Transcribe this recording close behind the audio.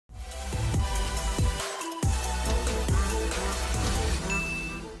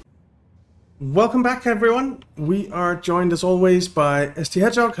Welcome back, everyone. We are joined as always by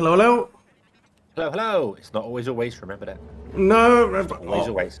STHedgehog. Hello, hello. Hello, hello. It's not always. Remember that. No,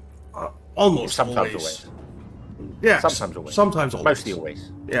 Always. almost Sometimes always. always. Yeah, Sometimes always. Sometimes always. Mostly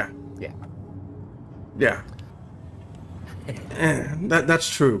always. Yeah, Yeah. yeah. That's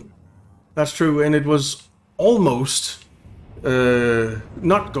true. That's true, and it was almost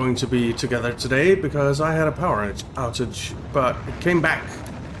not going to be together today because I had a power outage, but it came back.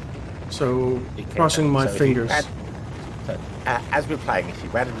 So, crossing my fingers. As we're playing, if he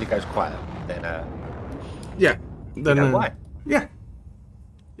randomly goes quiet, then Yeah. Then you know why. Yeah.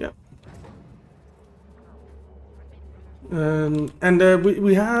 Yeah.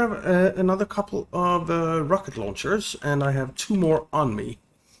 We have another couple of rocket launchers, and I have 2 more on me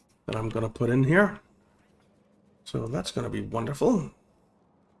that I'm gonna put in here. So that's gonna be wonderful.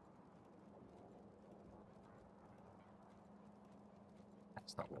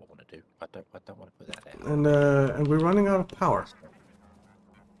 That's not what I want to do. I don't want to put that there. And we're running out of power.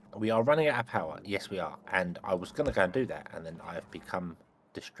 We are running out of power. Yes, we are. And I was going to go and do that, and then I have become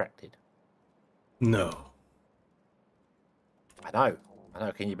distracted. No. I know.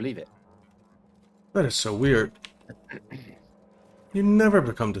 Can you believe it? That is so weird. You never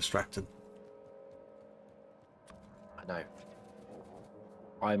become distracted. I know.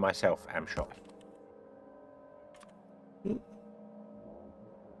 I myself am shocked.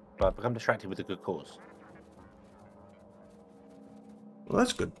 But I've become distracted with a good cause. Well,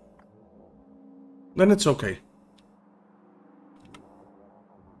 that's good. Then it's okay.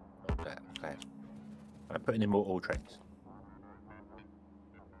 Okay. I'm putting in more oil trains.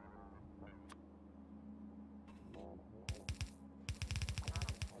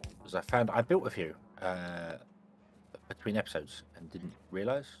 Because I found I built a few between episodes and didn't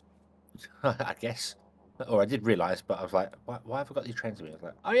realise. I guess. Or I did realise, but I was like, why have I got these trains on me? I was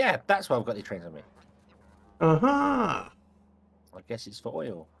like, oh yeah, that's why I've got these trains on me. Uh-huh. I guess it's for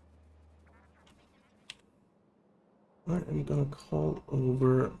oil. I am gonna call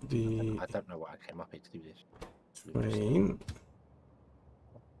over the... I don't know why I came up here to do this. train.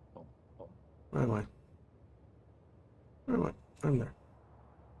 Where am I? Where am I? I'm there.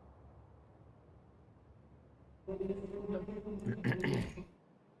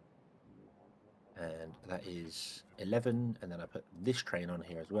 And that is 11, and then I put this train on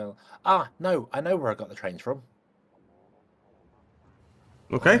here as well. Ah, no, I know where I got the trains from.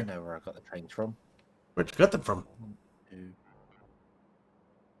 Okay. I know where I got the trains from. Where'd you get them from?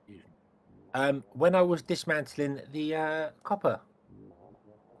 When I was dismantling the copper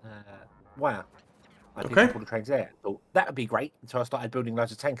wire, I did all the trains there. I thought that would be great, so I started building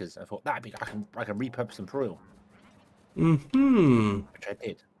loads of tankers. I thought that'd be I can repurpose them for oil. Which I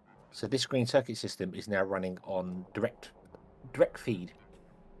did. So this green circuit system is now running on direct feed.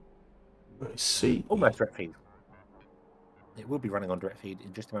 I see. Almost direct feed. It will be running on direct feed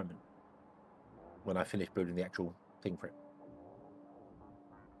in just a moment when I finish building the actual thing for it.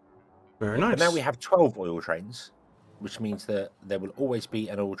 Very nice. But now we have 12 oil trains, which means that there will always be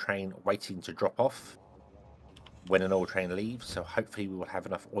an oil train waiting to drop off when an oil train leaves. So hopefully we will have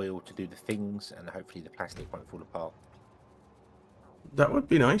enough oil to do the things, and hopefully the plastic won't fall apart. That would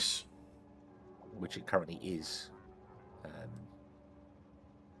be nice. Which it currently is.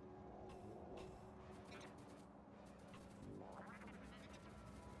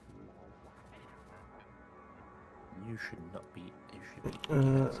 You should not be.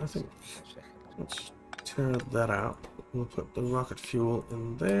 I think let's tear that out. We'll put the rocket fuel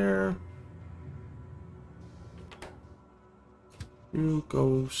in there. You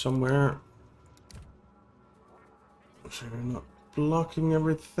go somewhere. So you're not blocking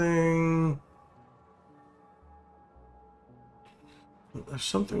everything. There's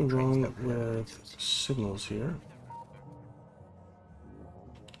something wrong with signals here.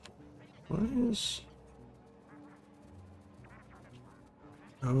 What is...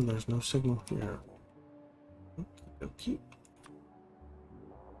 Oh, there's no signal here. Okay,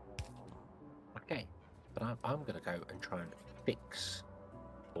 but I'm going to go and try and fix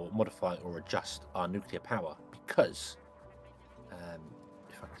or modify or adjust our nuclear power, because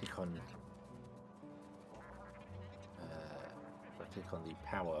if I click on the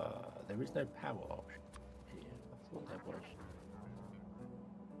power, there is no power option here. I thought there was.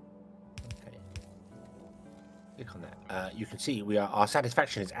 Okay. Click on that. You can see our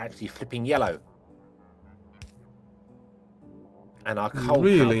satisfaction is actually flipping yellow. And our coal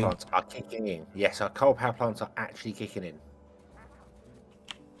power plants are kicking in. Yes, our coal power plants are actually kicking in.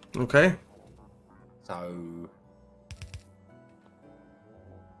 Okay. So...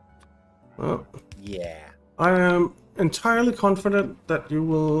 Well, yeah. I am entirely confident that you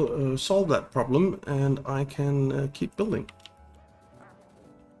will solve that problem, and I can keep building.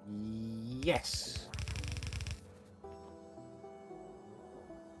 Yes.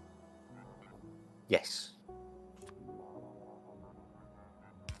 Yes.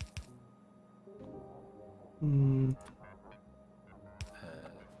 Hmm.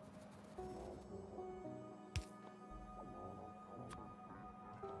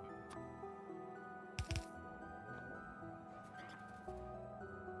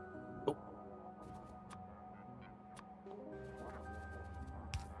 Oh,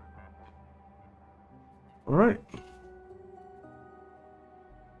 All right.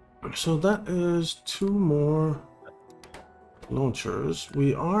 So that is 2 more launchers.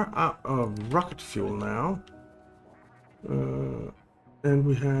 We are out of rocket fuel now. And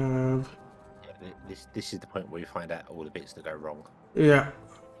we have... yeah, this is the point where you find out all the bits that go wrong. Yeah.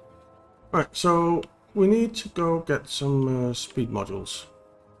 Alright, so we need to go get some speed modules.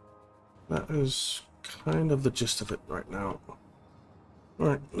 That is kind of the gist of it right now.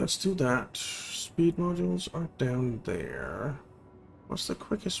 Alright, let's do that. Speed modules are down there. What's the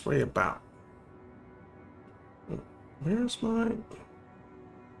quickest way about? Where's my...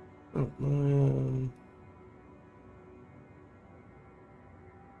 Oh, my...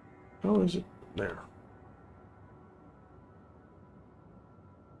 How is it? There.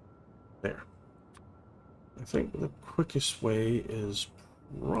 There. I think the quickest way is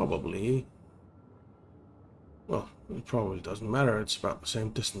probably... Well, it probably doesn't matter. It's about the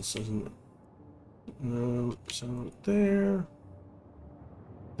same distance, isn't it? So there...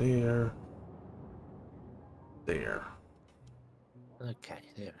 There... There. Okay,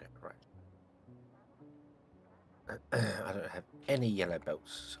 there we go. Right. I don't have any yellow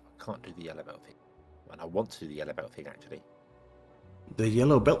belts, so I can't do the yellow belt thing. And I want to do the yellow belt thing, actually. The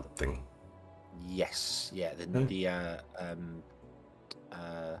yellow belt thing. Yes, yeah. Okay.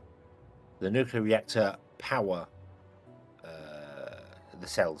 The nuclear reactor power, the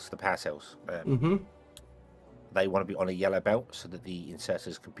cells, the power cells. Mm-hmm. They want to be on a yellow belt so that the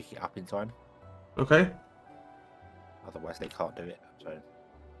inserters can pick it up in time. Okay. Otherwise, they can't do it. So,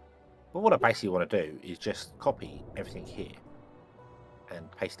 but what I basically want to do is just copy everything here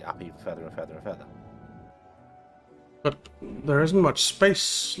and paste it up even further and further and further. But there isn't much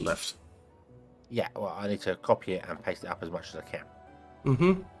space left. Yeah, well, I need to copy it and paste it up as much as I can.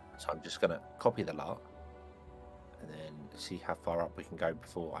 Mm-hmm. So I'm just going to copy the lot and then see how far up we can go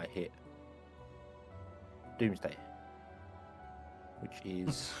before I hit Doomsday, which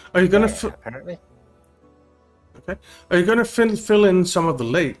is Are you gonna apparently. Okay. Are you gonna fill in some of the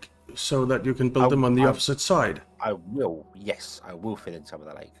lake so that you can build them on the opposite side? I will. Yes, I will fill in some of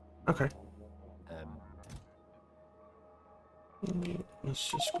the lake. Okay.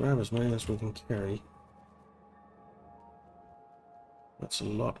 Let's just grab as many as we can carry. That's a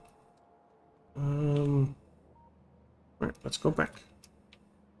lot. Right, let's go back.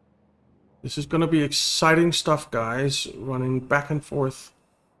 This is going to be exciting stuff, guys. Running back and forth,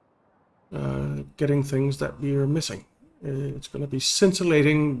 getting things that we are missing. It's going to be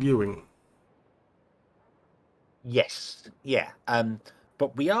scintillating viewing. Yes, yeah.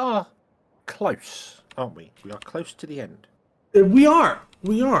 But we are close, aren't we? We are close to the end. We are.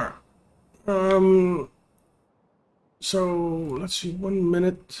 We are. So let's see. 1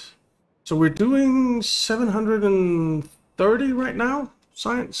 minute. So we're doing 730 right now.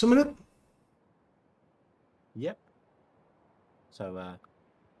 Science a minute. Yep. So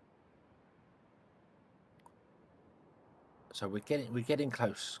we're getting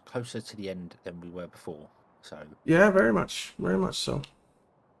closer to the end than we were before. So yeah, very much so.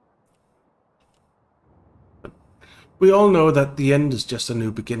 But we all know that the end is just a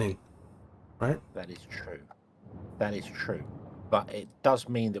new beginning, right? that is true. That is true. But it does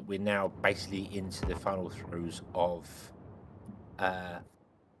mean that we're now basically into the final throes of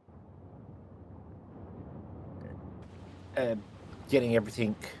getting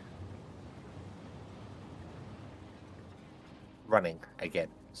everything running again.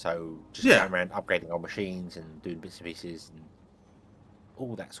 So just going around upgrading our machines and doing bits and pieces and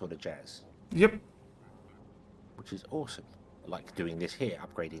all that sort of jazz. Yep. Which is awesome. Like doing this here,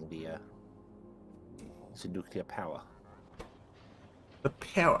 upgrading the nuclear power. The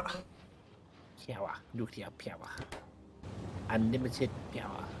power. Power. Nuclear power. Unlimited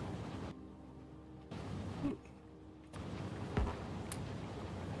power.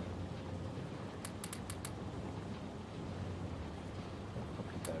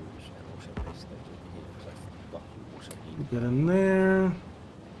 Get in there.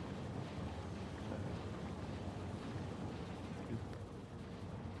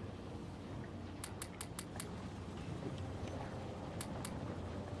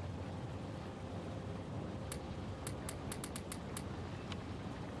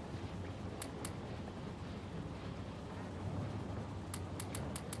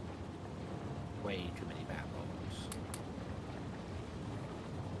 way too many battles.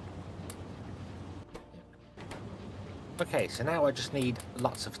 Yep. Okay, so now I just need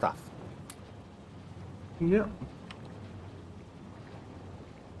lots of stuff. Yep.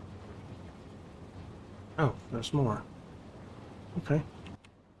 Oh, there's more. Okay.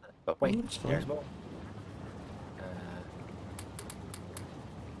 But wait, Well, that's fine. there's more.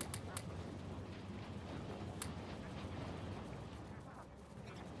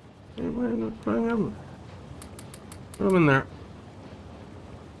 Hey, wait, look, bring them. Put them in there.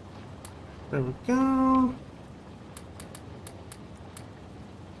 There we go.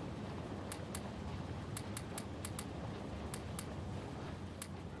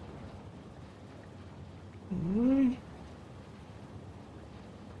 Alright.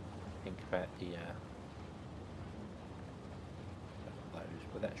 Think about the those,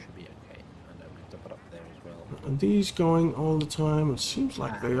 but that should be okay. I know we can put up there as well. Are these going all the time? It seems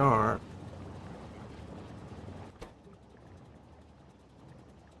like they are.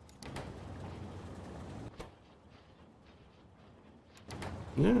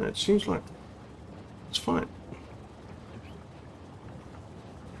 Yeah, it seems like it's fine.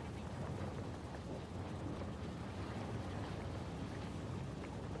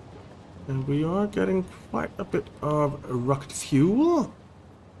 And we are getting quite a bit of rocket fuel.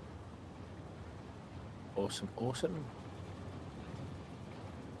 Awesome, awesome.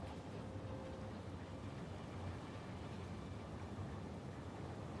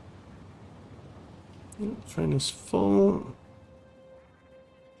 Train is full.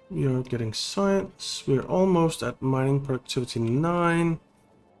 We are getting science. We're almost at mining productivity 9.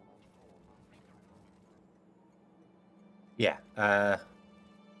 Yeah. Why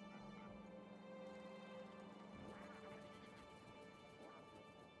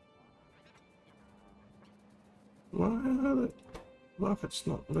are the rockets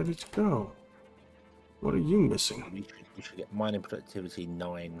not ready to go? What are you missing? We should get mining productivity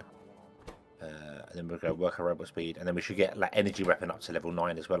 9. And then we'll go work our robot speed, and then we should get like energy weapon up to level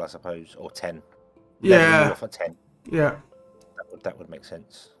 9 as well, I suppose, or 10. Yeah. Level off at 10. Yeah. That would make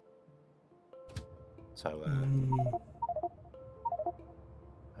sense. So,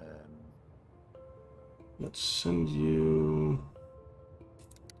 let's send you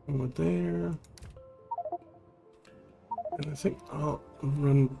over there. And I think I'll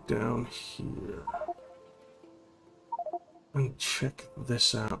run down here and check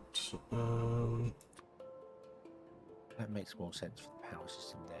this out. that makes more sense for the power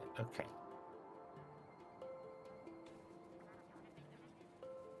system there. Okay.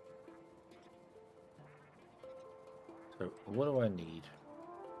 So, what do I need?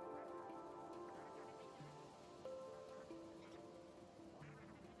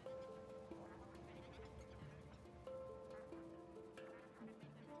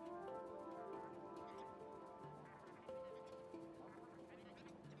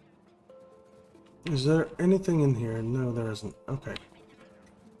 Is there anything in here? No, there isn't. Okay.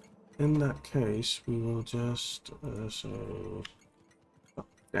 In that case, we will just so up,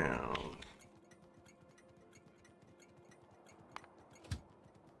 down.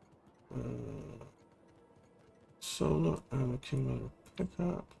 Solar and accumulator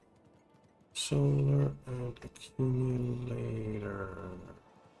pickup. Solar and accumulator.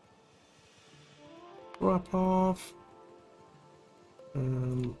 Drop off.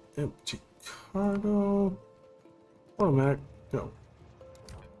 Empty cargo. Automatic. Go.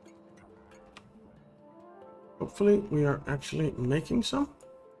 Hopefully we are actually making some.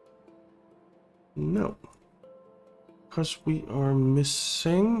 No. Because we are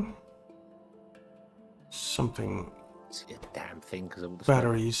missing something. It's a damn thing because of all the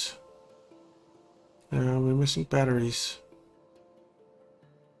Batteries. Yeah, we're missing batteries.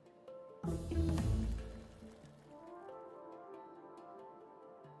 smoke.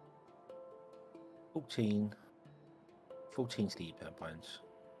 14 steam turbines.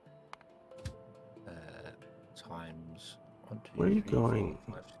 Times 1, 2, Where are you 3, going?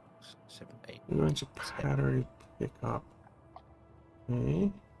 4, 5, 6, 7, 8. We're going to battery pickup.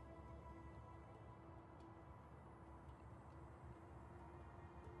 Okay.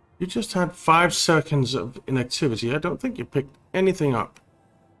 You just had 5 seconds of inactivity. I don't think you picked anything up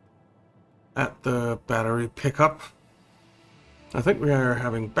at the battery pickup. I think we are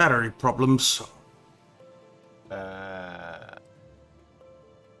having battery problems.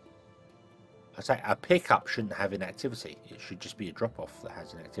 I say a pickup shouldn't have inactivity. It should just be a drop-off that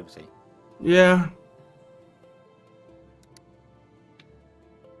has inactivity. Yeah.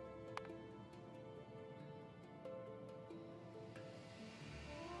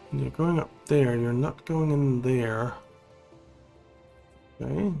 You're going up there. You're not going in there.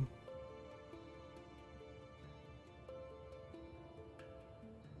 Okay.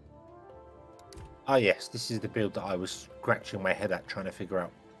 Oh yes, this is the build that I was scratching my head at, trying to figure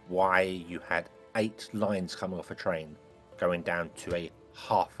out why you had 8 lines coming off a train, going down to a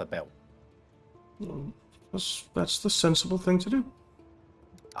half a belt. Well, that's the sensible thing to do.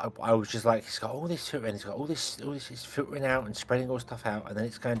 I was just like, it's got all this filtering, it's got all this is filtering out and spreading all stuff out, and then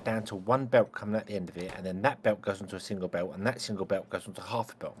it's going down to one belt coming at the end of it, and then that belt goes into a single belt, and that single belt goes into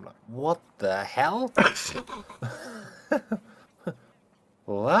half a belt. I'm like, what the hell?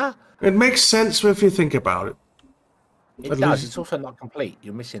 What? It makes sense if you think about it. It At does. least- It's also not complete.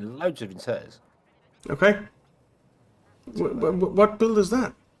 You're missing loads of inserters. Okay. What build is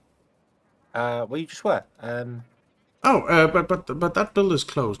that? Well, you just were. Oh, but that build is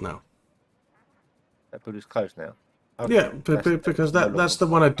closed now. That build is closed now. Okay. Yeah, because that's the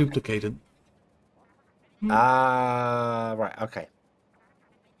one I duplicated. Ah, right. Okay.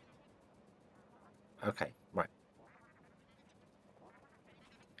 Okay. Right.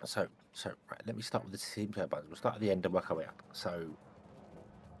 So right. Let me start with the steam turbines. We'll start at the end and work our way up. So.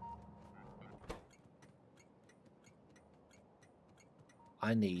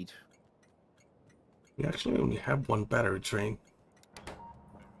 I need. We actually only have one battery train.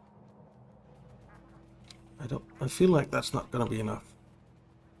 I feel like that's not gonna be enough.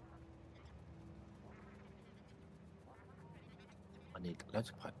 I need loads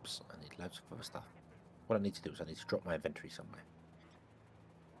of pipes. I need loads of other stuff. What I need to do is I need to drop my inventory somewhere.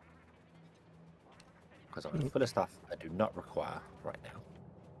 Because I'm full of stuff I do not require right now.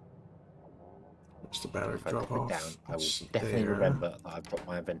 What's the battery If I drop drop it off? down, I will It's definitely there. remember that I've dropped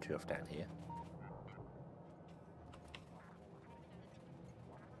my inventory off down here.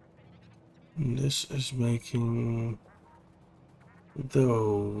 And this is making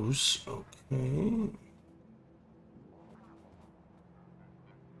those. Okay.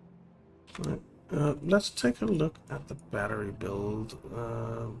 Right. Let's take a look at the battery build.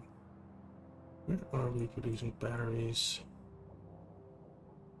 Where are we producing batteries?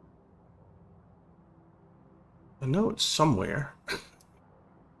 I know it's somewhere.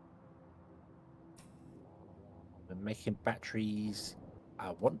 We're making batteries,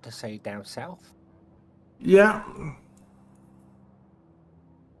 I want to say down south. Yeah.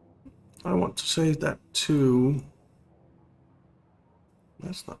 I want to say that too.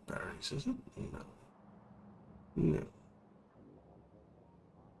 That's not batteries, is it? No. No.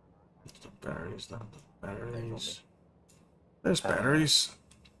 It's not batteries, not the batteries. There's batteries.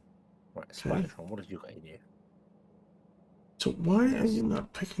 Right, Okay. Spytron, what have you got in you? So why are you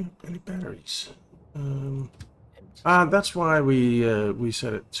not picking up any batteries? Empty. That's why we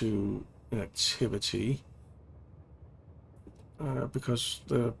set it to inactivity. Because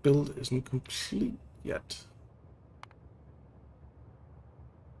the build isn't complete yet.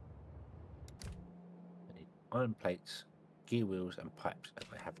 I need iron plates, gear wheels, and pipes, and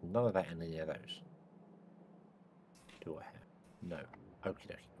I have none of that in any of those. Do I have? No. Okie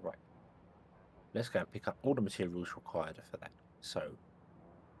dokie. Right. Let's go and pick up all the materials required for that. So,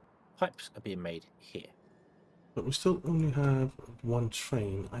 pipes are being made here. But we still only have one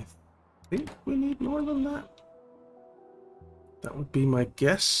train. I think we need more than that. That would be my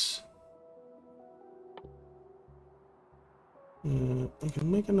guess. I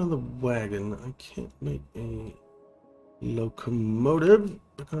can make another wagon. I can't make a locomotive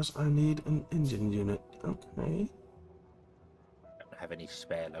because I need an engine unit. Okay. I don't have any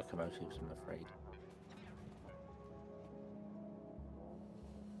spare locomotives, I'm afraid.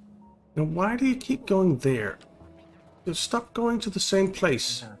 Now, why do you keep going there? Just stop going to the same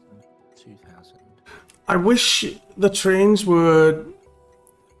place. 2,000. I wish the trains would,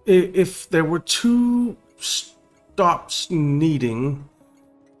 if there were two stops needing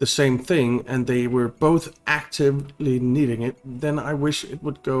the same thing and they were both actively needing it, then I wish it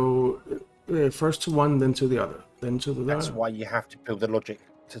would go first to one, then to the other, then to the other. That's why you have to build the logic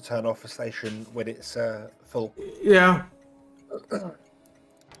to turn off a station when it's full. Yeah.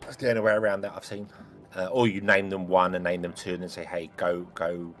 That's the only way around that I've seen. Or you name them 1 and name them 2 and then say, hey, go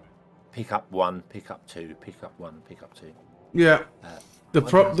pick up 1, pick up 2, pick up 1, pick up 2. Yeah. The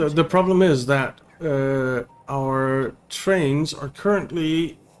problem is that our trains are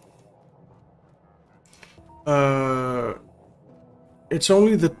currently it's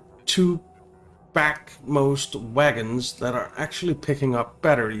only the 2 backmost wagons that are actually picking up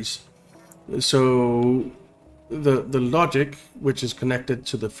batteries. So the logic, which is connected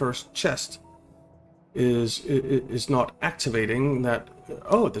to the first chest, is not activating that.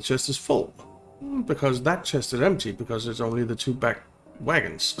 Oh, the chest is full because that chest is empty because it's only the 2 back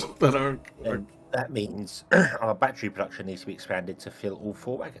wagons that are. And that means our battery production needs to be expanded to fill all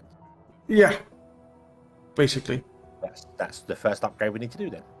 4 wagons. Yeah, basically. That's the first upgrade we need to do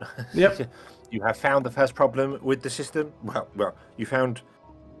then. Yep. You have found the first problem with the system. Well, you found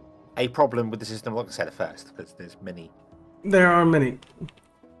a problem with the system. Like I said at first, because there's many. There are many.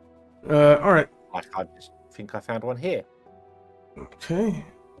 All right. I just think I found one here. Okay.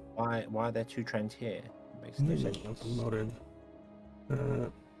 Why are there 2 trains here? It makes no sense. Locomotive.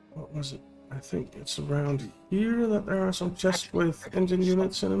 What was it? I think it's around here that there are some chests with engine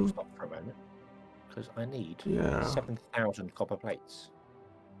units in them. Stop for a moment, because I need 7,000 copper plates.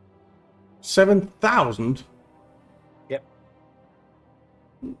 7,000? Yep.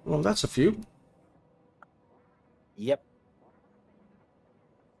 Well, that's a few. Yep.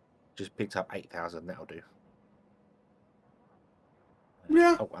 Just picked up 8,000. That'll do.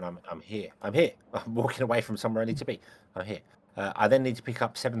 Yeah. Oh, and I'm here. I'm here. I'm walking away from somewhere I need to be. I'm here. I then need to pick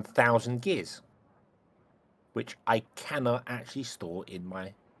up 7,000 gears, which I cannot actually store in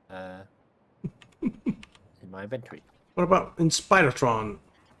my inventory. What about in Spidertron?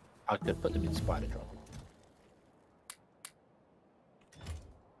 I could put them in STHedgehog.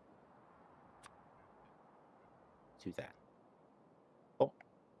 Do that. Oh,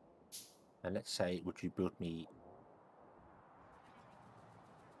 and let's say, would you build me?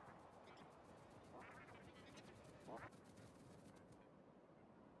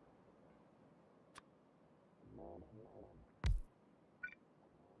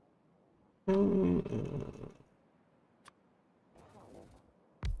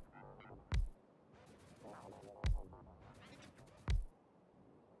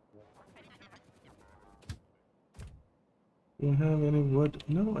 Do you have any wood?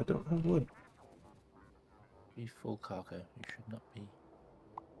 No, I don't have wood. Be full cargo. You should not be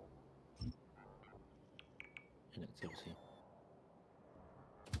in activity.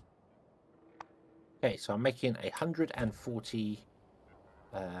 Okay, so I'm making 140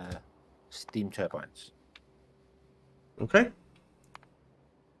 steam turbines. Okay.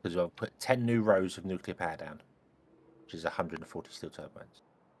 Because I've put 10 new rows of nuclear power down, which is 140 steel turbines.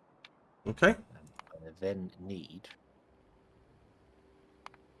 Okay. I then need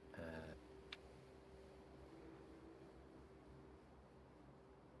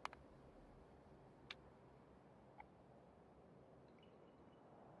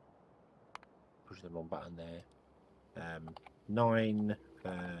push the wrong button there. 9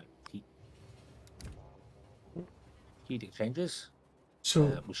 heat exchangers, So,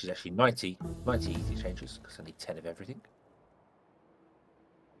 which is actually 90 heat exchangers, because I need 10 of everything.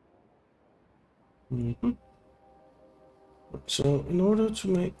 So in order to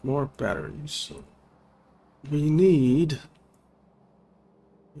make more batteries, we need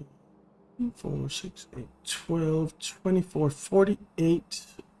 4, 6, 8, 12, 24, 48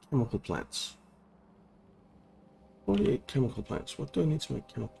 chemical plants. 48 chemical plants. What do I need to make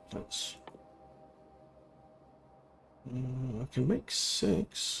chemical plants? I can make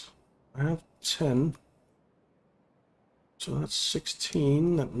 6. I have 10. So that's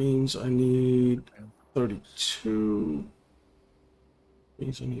 16. That means I need 32.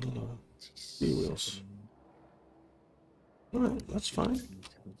 Means I need a lot of wheels. Alright, that's fine. 70,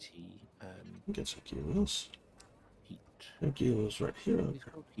 Get some gear wheels. heat. Gear wheels right here.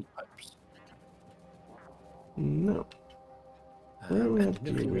 Heat pipes. No. Where do we have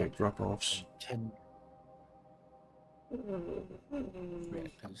gear wheel reactor. drop-offs? 10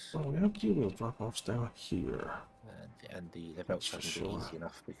 reactors. Oh, we have gear wheel drop-offs down here. And the belts aren't easy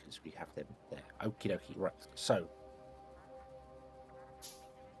enough because we have them there. Okie dokie, right. So,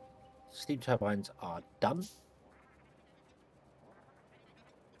 steam turbines are done.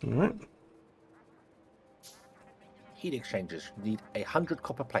 Alright. Heat exchangers need 100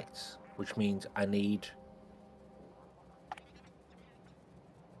 copper plates, which means I need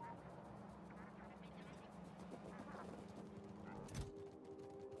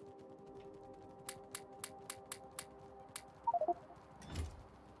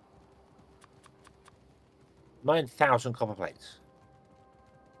 9,000 copper plates.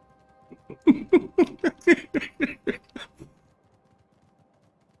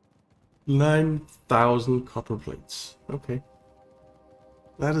 9,000 copper plates. Okay.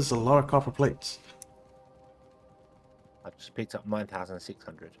 That is a lot of copper plates. I just picked up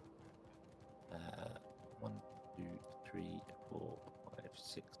 9,600. 1, 2, 3, 4, 5,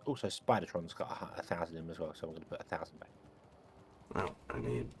 6. Also, Spidertron's got 1,000 in them as well, so I'm going to put 1,000 back. Now, I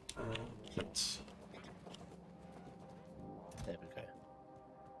need plates. There we go.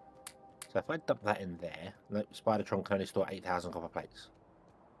 So if I dump that in there, no, Spidertron can only store 8,000 copper plates.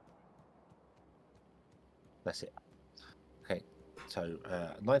 That's it. Okay, so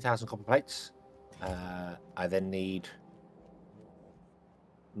 9,000 copper plates. I then need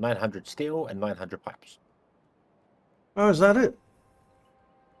 900 steel and 900 pipes. Oh, is that it?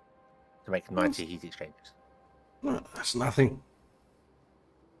 To make 90 heat exchangers. Well, that's nothing.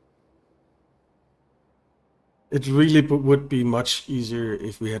 It really would be much easier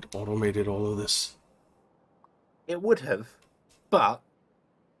if we had automated all of this. It would have, but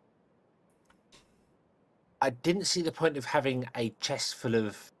I didn't see the point of having a chest full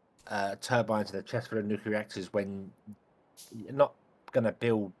of turbines and a chest full of nuclear reactors when you're not going to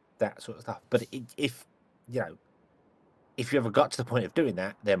build that sort of stuff. But if you ever got to the point of doing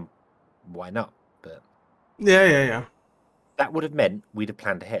that, then why not? But Yeah. that would have meant we'd have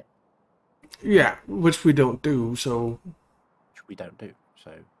planned ahead. Yeah, which we don't do, so... Which we don't do,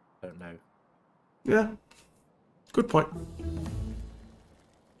 so I don't know. Yeah, good point.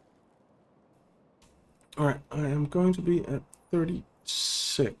 Alright, I am going to be at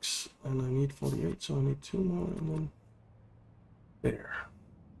 36, and I need 48, so I need 2 more, and then... There.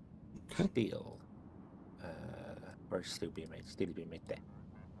 Okay. Steel. Where's steel being made? Steel being made there.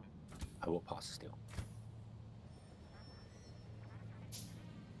 I will pass the steel.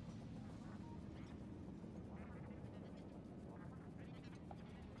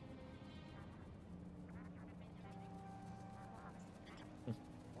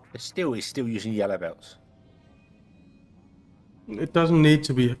 The steel is still using yellow belts. It doesn't need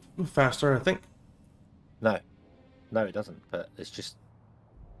to be faster, I think. No, it doesn't. But it's just.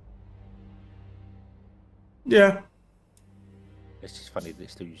 Yeah. It's just funny that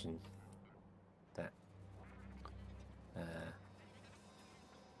it's still using that.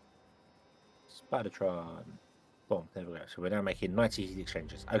 Spidertron. Boom, there we go. So we're now making 90 heat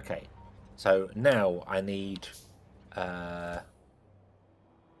exchangers. Okay. So now I need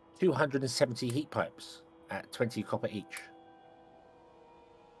 270 heat pipes at 20 copper each.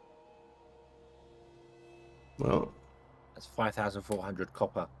 Well. That's 5,400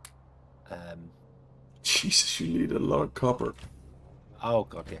 copper. Jesus, you need a lot of copper. Oh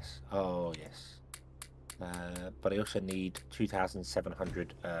god, yes. Oh yes. But I also need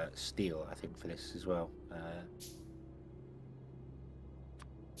 2,700 steel, I think, for this as well.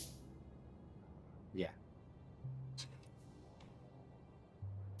 Yeah.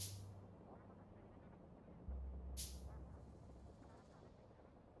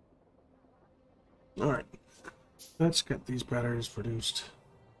 All right. Let's get these batteries produced.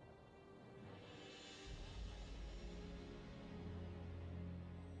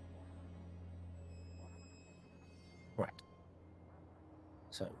 Right.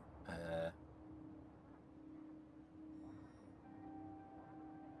 So,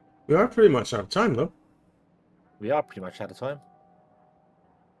 we are pretty much out of time, though. we are pretty much out of time.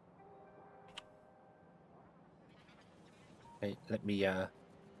 Okay, let me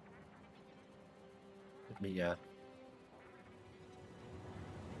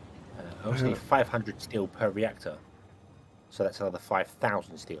obviously 500 steel per reactor, so that's another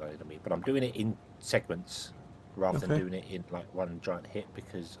 5,000 steel I need, but I'm doing it in segments rather than doing it in like one giant hit,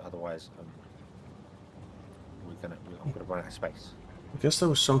 because otherwise I'm gonna run out of space. I guess there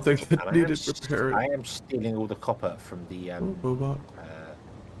was something that needed repairing. I am stealing all the copper from the robot.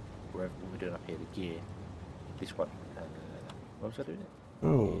 wherever we're doing up here, the gear. This one. What was I doing?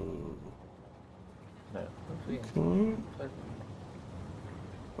 Oh. No. Okay.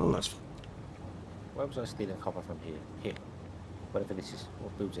 Oh, that's fine. Where was I stealing copper from here? Here. Whatever this is.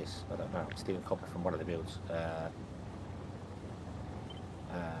 What builds this? I don't know. I'm stealing copper from one of the builds.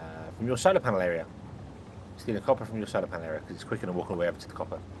 From your solar panel area. Stealing copper from your solar panel area, because it's quicker than walking away over to the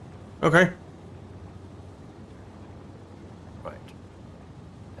copper. Okay. Right.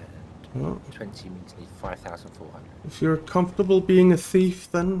 And 20 means need 5,400. If you're comfortable being a thief,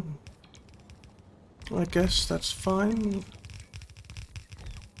 then I guess that's fine.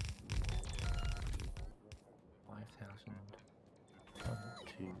 5,000. 1,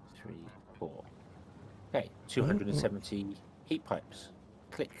 2, 3, 4. Okay, 270 heat pipes.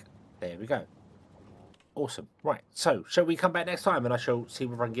 Click. There we go. Awesome. Right, so shall we come back next time and I shall see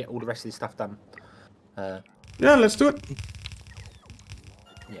whether I can get all the rest of this stuff done? Yeah, let's do it.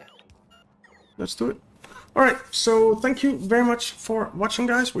 Yeah. Let's do it. Alright, so thank you very much for watching,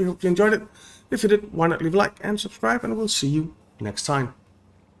 guys. We hope you enjoyed it. If you did, why not leave a like and subscribe, and we'll see you next time.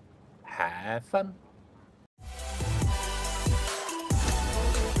 Have fun.